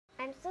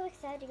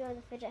to go to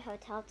the Fidget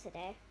Hotel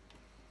today.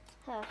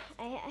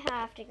 I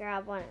have to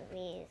grab one of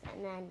these,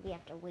 and then we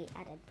have to wait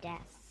at a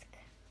desk.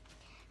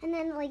 And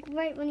then, like,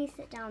 right when you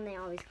sit down, they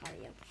always call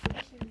you.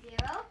 Mission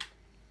 0.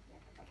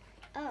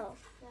 Oh,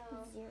 So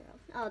 0.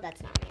 Oh,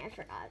 that's not me. I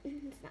forgot.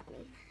 It's not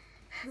me.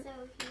 So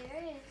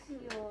here is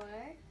your.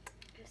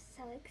 I'm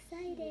so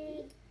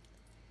excited.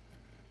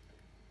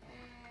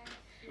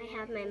 I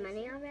have my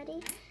money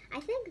already. I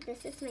think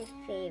this is my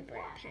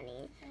favorite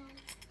penny.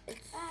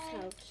 It's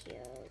so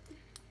cute.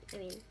 I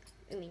mean,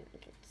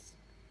 like it's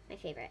my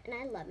favorite, and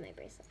I love my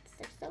bracelets.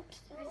 They're so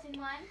cute. Person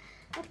 1.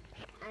 Oh,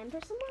 I'm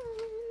person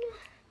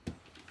 1.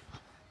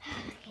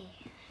 Okay.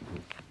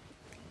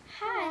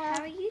 Hi,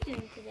 how are you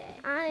doing today?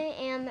 I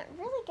am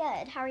really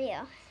good. How are you?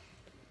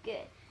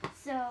 Good.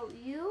 So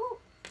you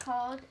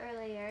called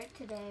earlier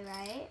today,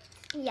 right?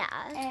 Yeah.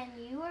 And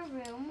you were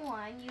room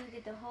 1. You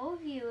get the whole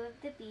view of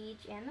the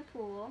beach and the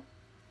pool.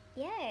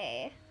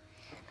 Yay.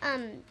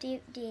 Do you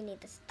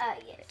need this?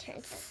 Yes.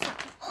 Return.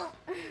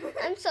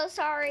 I'm so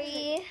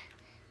sorry.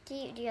 Do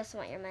you also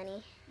want your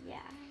money? Yeah.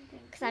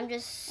 Because I'm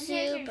just And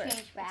here's super your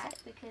change back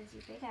excited. because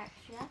you paid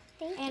extra.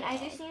 Thank you. And I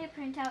just need to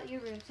print out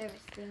your room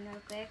service thing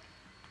real quick.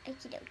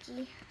 Okie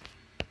dokie.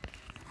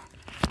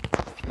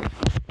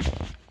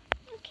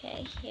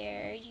 Okay,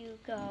 here you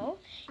go.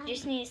 You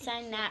just need to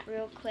sign that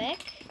real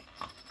quick.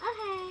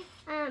 Okay.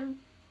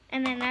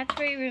 And then that's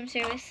for your room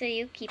service, so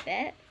you keep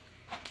it.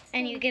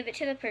 And you give it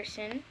to the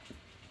person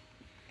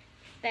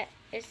that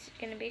is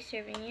going to be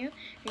serving you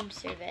room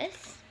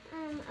service.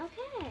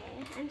 Okay.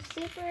 I'm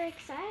super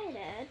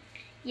excited.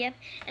 Yep.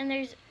 And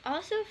there's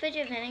also a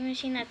fidget vending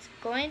machine that's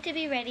going to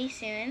be ready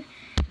soon.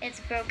 It's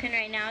broken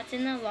right now. It's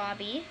in the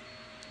lobby.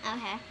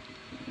 Okay.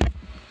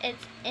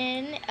 It's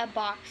in a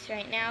box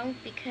right now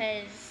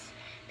because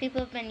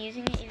people have been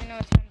using it even though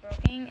it's been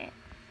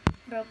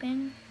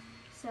broken.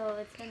 So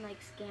it's been like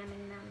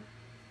scamming them.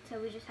 So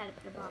we just had to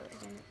put a box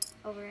in it,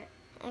 over it.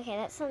 Okay,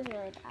 that sounds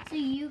really bad. So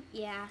you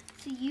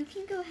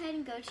can go ahead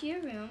and go to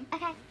your room.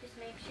 Okay. Just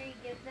make sure you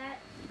give that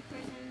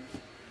person,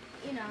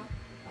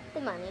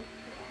 The money.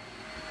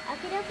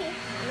 Okie dokie.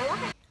 I'm gonna walk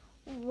it.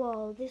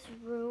 Whoa, this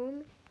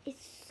room is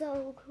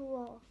so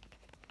cool.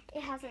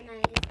 It has a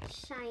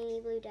nice shiny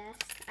blue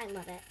desk. I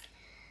love it.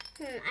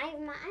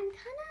 I'm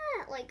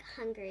kind of like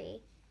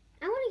hungry.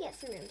 I want to get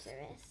some room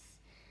service.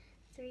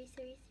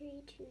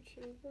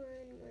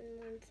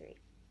 333-221-113.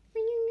 Ring, ring,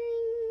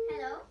 ring.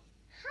 Hello?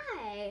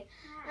 Hi.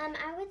 I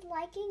was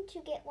liking to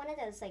get one of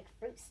those like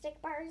fruit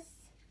stick bars.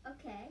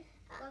 Okay.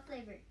 What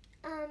flavor?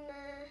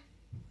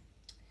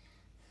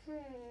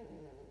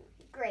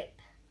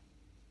 Grape.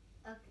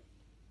 Okay.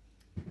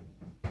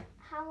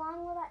 How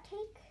long will that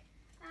take?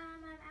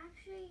 I'm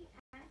actually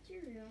at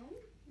your room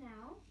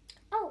now.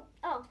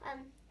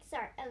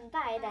 Sorry.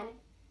 Bye then.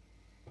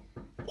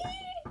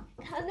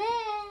 Come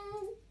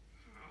in.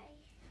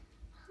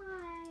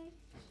 Hi.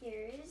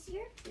 Here is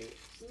your fruit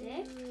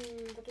stick.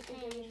 Look at the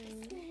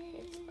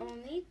It's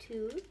only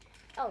 2.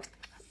 Oh.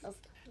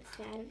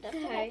 Stand That's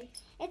okay. okay.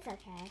 It's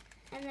okay.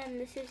 And then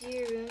this is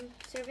your room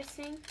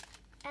servicing.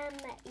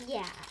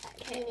 Yeah.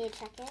 Okay. Do you need to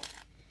check it?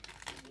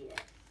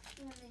 Yeah.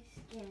 Let me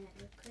scan it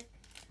real quick.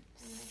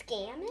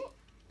 Scan it?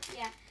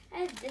 Yeah. I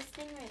have this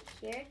thing right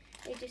here.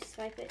 They just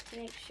swipe it to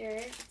make sure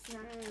it's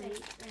not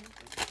fake or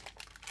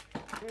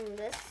anything.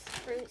 This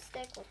fruit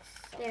stick looks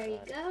so There you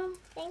good. go.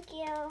 Thank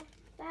you.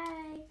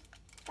 Bye.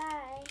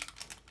 Bye.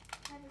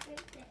 Have a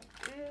great day.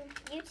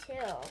 You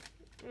too.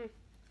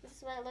 This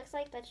is what it looks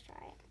like. Let's try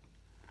it.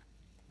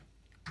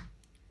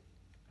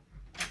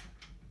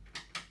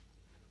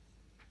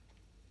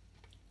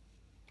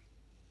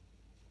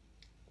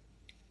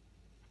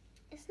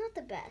 It's not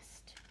the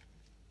best.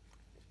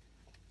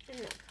 No,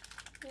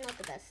 not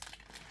the best.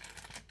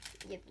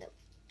 Yep, no.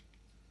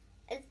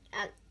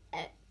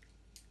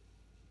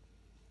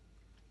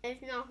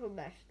 It's not the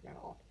best at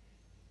all.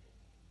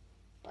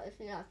 But it's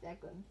not that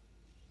good.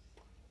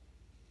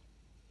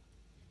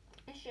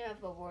 I should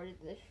have avoided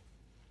this.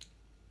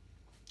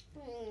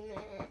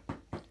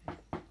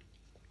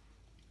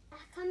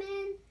 Come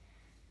in.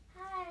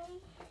 Hi.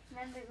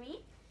 Remember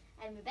me?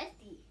 I'm your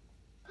bestie.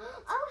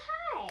 Oh,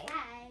 hi.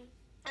 Hi.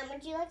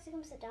 Would you like to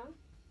come sit down?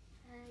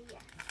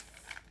 Yes.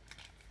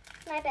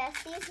 My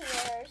bestie's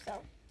here, so.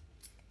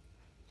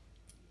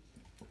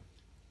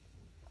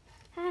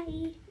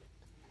 Hi.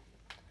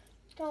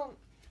 Don't.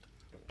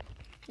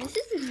 This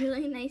is a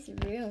really nice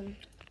room.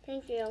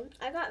 Thank you.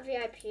 I got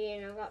VIP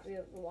and I got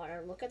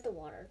water. Look at the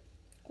water.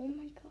 Oh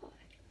my god.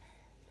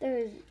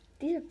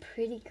 These are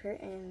pretty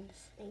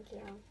curtains. Thank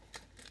you.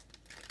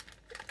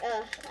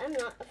 I'm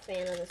not a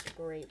fan of this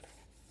grape.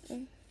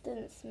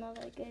 Doesn't smell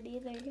that good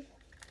either.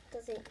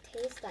 Doesn't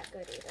taste that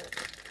good either.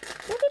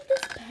 Look at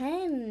this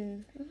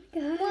pen. Oh my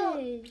gosh. Well,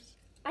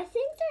 I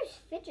think there's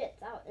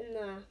fidgets out in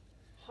the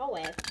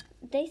hallway.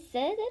 They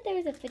said that there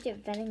was a fidget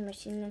vending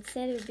machine that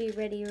said it would be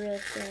ready real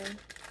soon.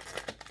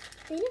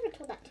 They never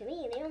told that to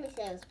me. They only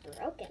said it was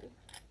broken.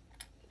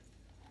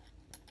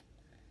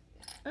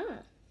 Oh.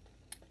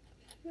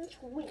 That's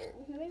weird.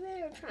 Maybe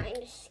they were trying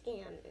to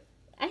scam me.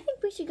 I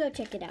think we should go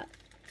check it out.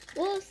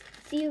 We'll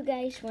see you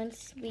guys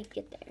once we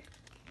get there.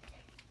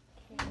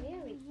 Okay,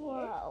 are we here?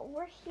 Whoa,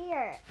 we're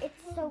here.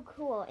 It's so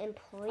cool.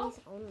 Employees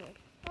only.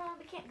 Well,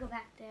 we can't go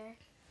back there.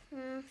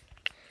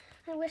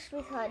 I wish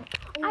we could.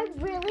 I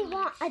really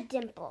want a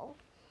dimple.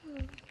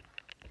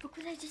 Look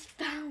what I just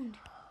found.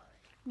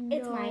 No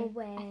It's mine.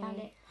 way. I found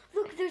it.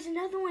 Look, there's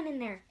another one in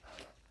there.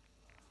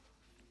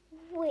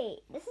 Wait,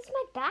 this is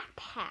my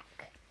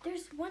backpack.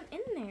 There's one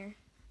in there.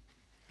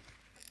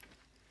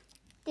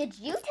 Did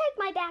you take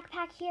my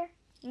backpack here?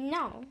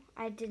 No,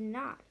 I did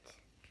not.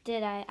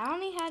 Did I? I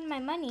only had my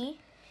money,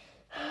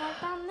 and I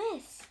found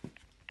this.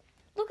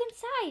 Look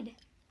inside.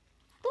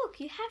 Look,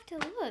 you have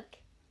to look.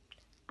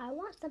 I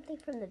want something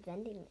from the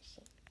vending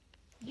machine.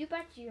 You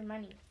brought your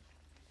money.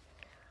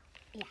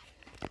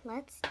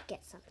 Let's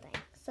get something.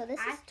 So this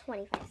is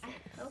 25 cents.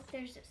 I hope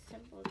there's a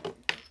symbol.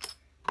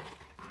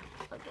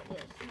 I'll get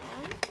this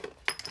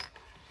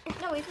one.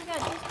 No, we forgot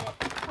to taste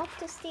it. Help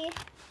to see.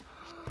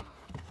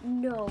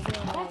 No way.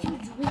 That's your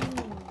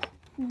dream.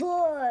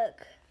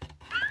 Look.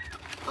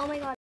 Oh my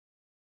god.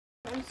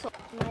 I'm so.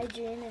 My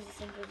dream is a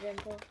simple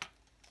dimple.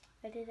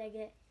 What did I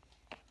get?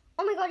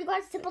 Oh my god, you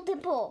got a simple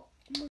dimple.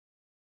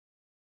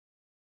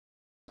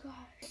 Gosh.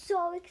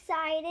 So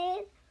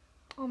excited.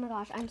 Oh my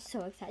gosh, I'm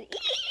so excited. And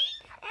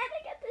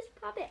I got this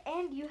puppet.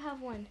 And you have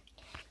one.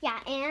 Yeah,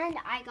 and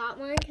I got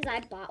one because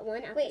I bought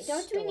one at Wait, the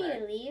don't we store. need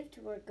to leave to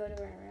go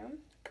to our room?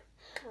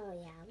 Oh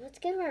yeah, let's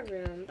go to our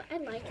room. But I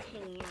liked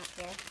hanging out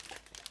here.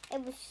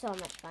 It was so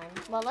much fun.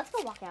 Well, let's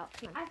go walk out.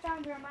 Come on. I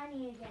found our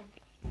money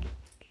again.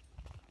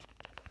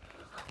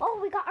 Oh,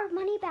 we got our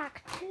money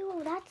back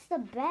too. That's the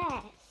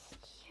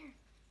best. Here,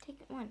 take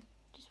one.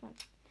 Just one.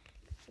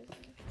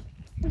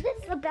 This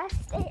is the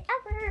best day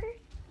ever.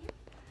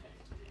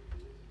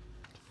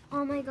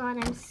 Oh my god,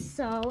 I'm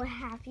so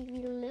happy we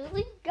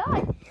literally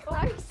got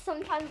our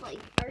sometimes like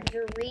our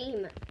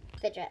dream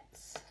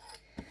fidgets.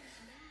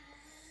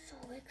 So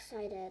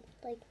excited.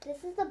 Like,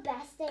 this is the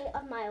best day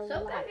of my So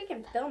life. glad we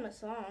can film a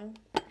song.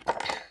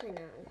 I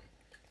know.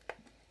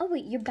 Oh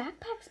wait, your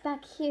backpack's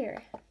back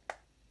here.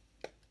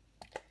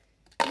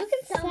 Look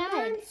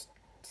inside.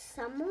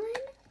 Someone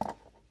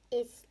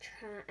is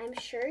trying. I'm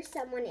sure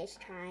someone is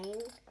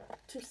trying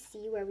to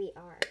see where we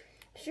are.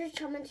 I'm sure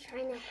someone's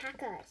trying to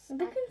hack us.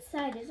 Look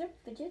inside. Is there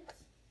fidgets?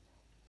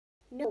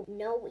 No,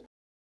 we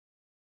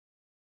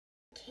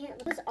can't.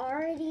 It was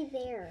already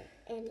there,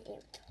 and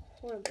it's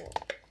horrible.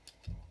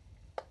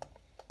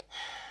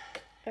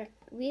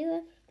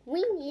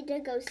 We need to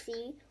go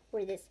see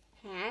where this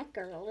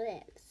hacker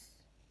lives,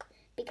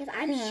 because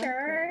I'm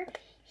sure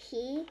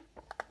he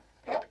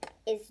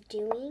is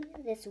doing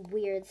this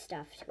weird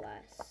stuff to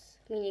us.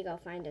 We need to go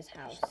find his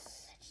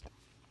house.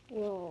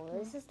 Whoa,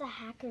 this is the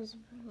hacker's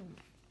room.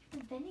 The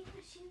vending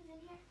machine's in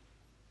here.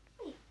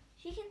 Wait,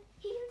 he can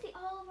see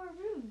all of our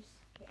rooms.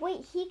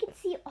 Wait, he can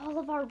see all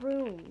of our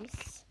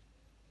rooms.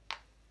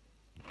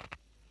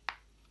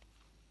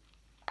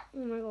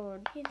 Oh my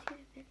god.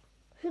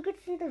 He could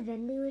see the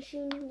vending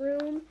machine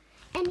room,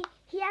 and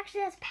he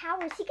actually has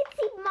powers. He can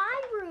see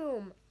my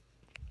room.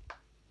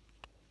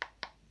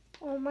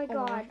 Oh my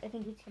god. I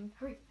think he's coming.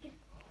 Hurry, get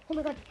Oh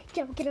my god.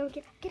 Get out.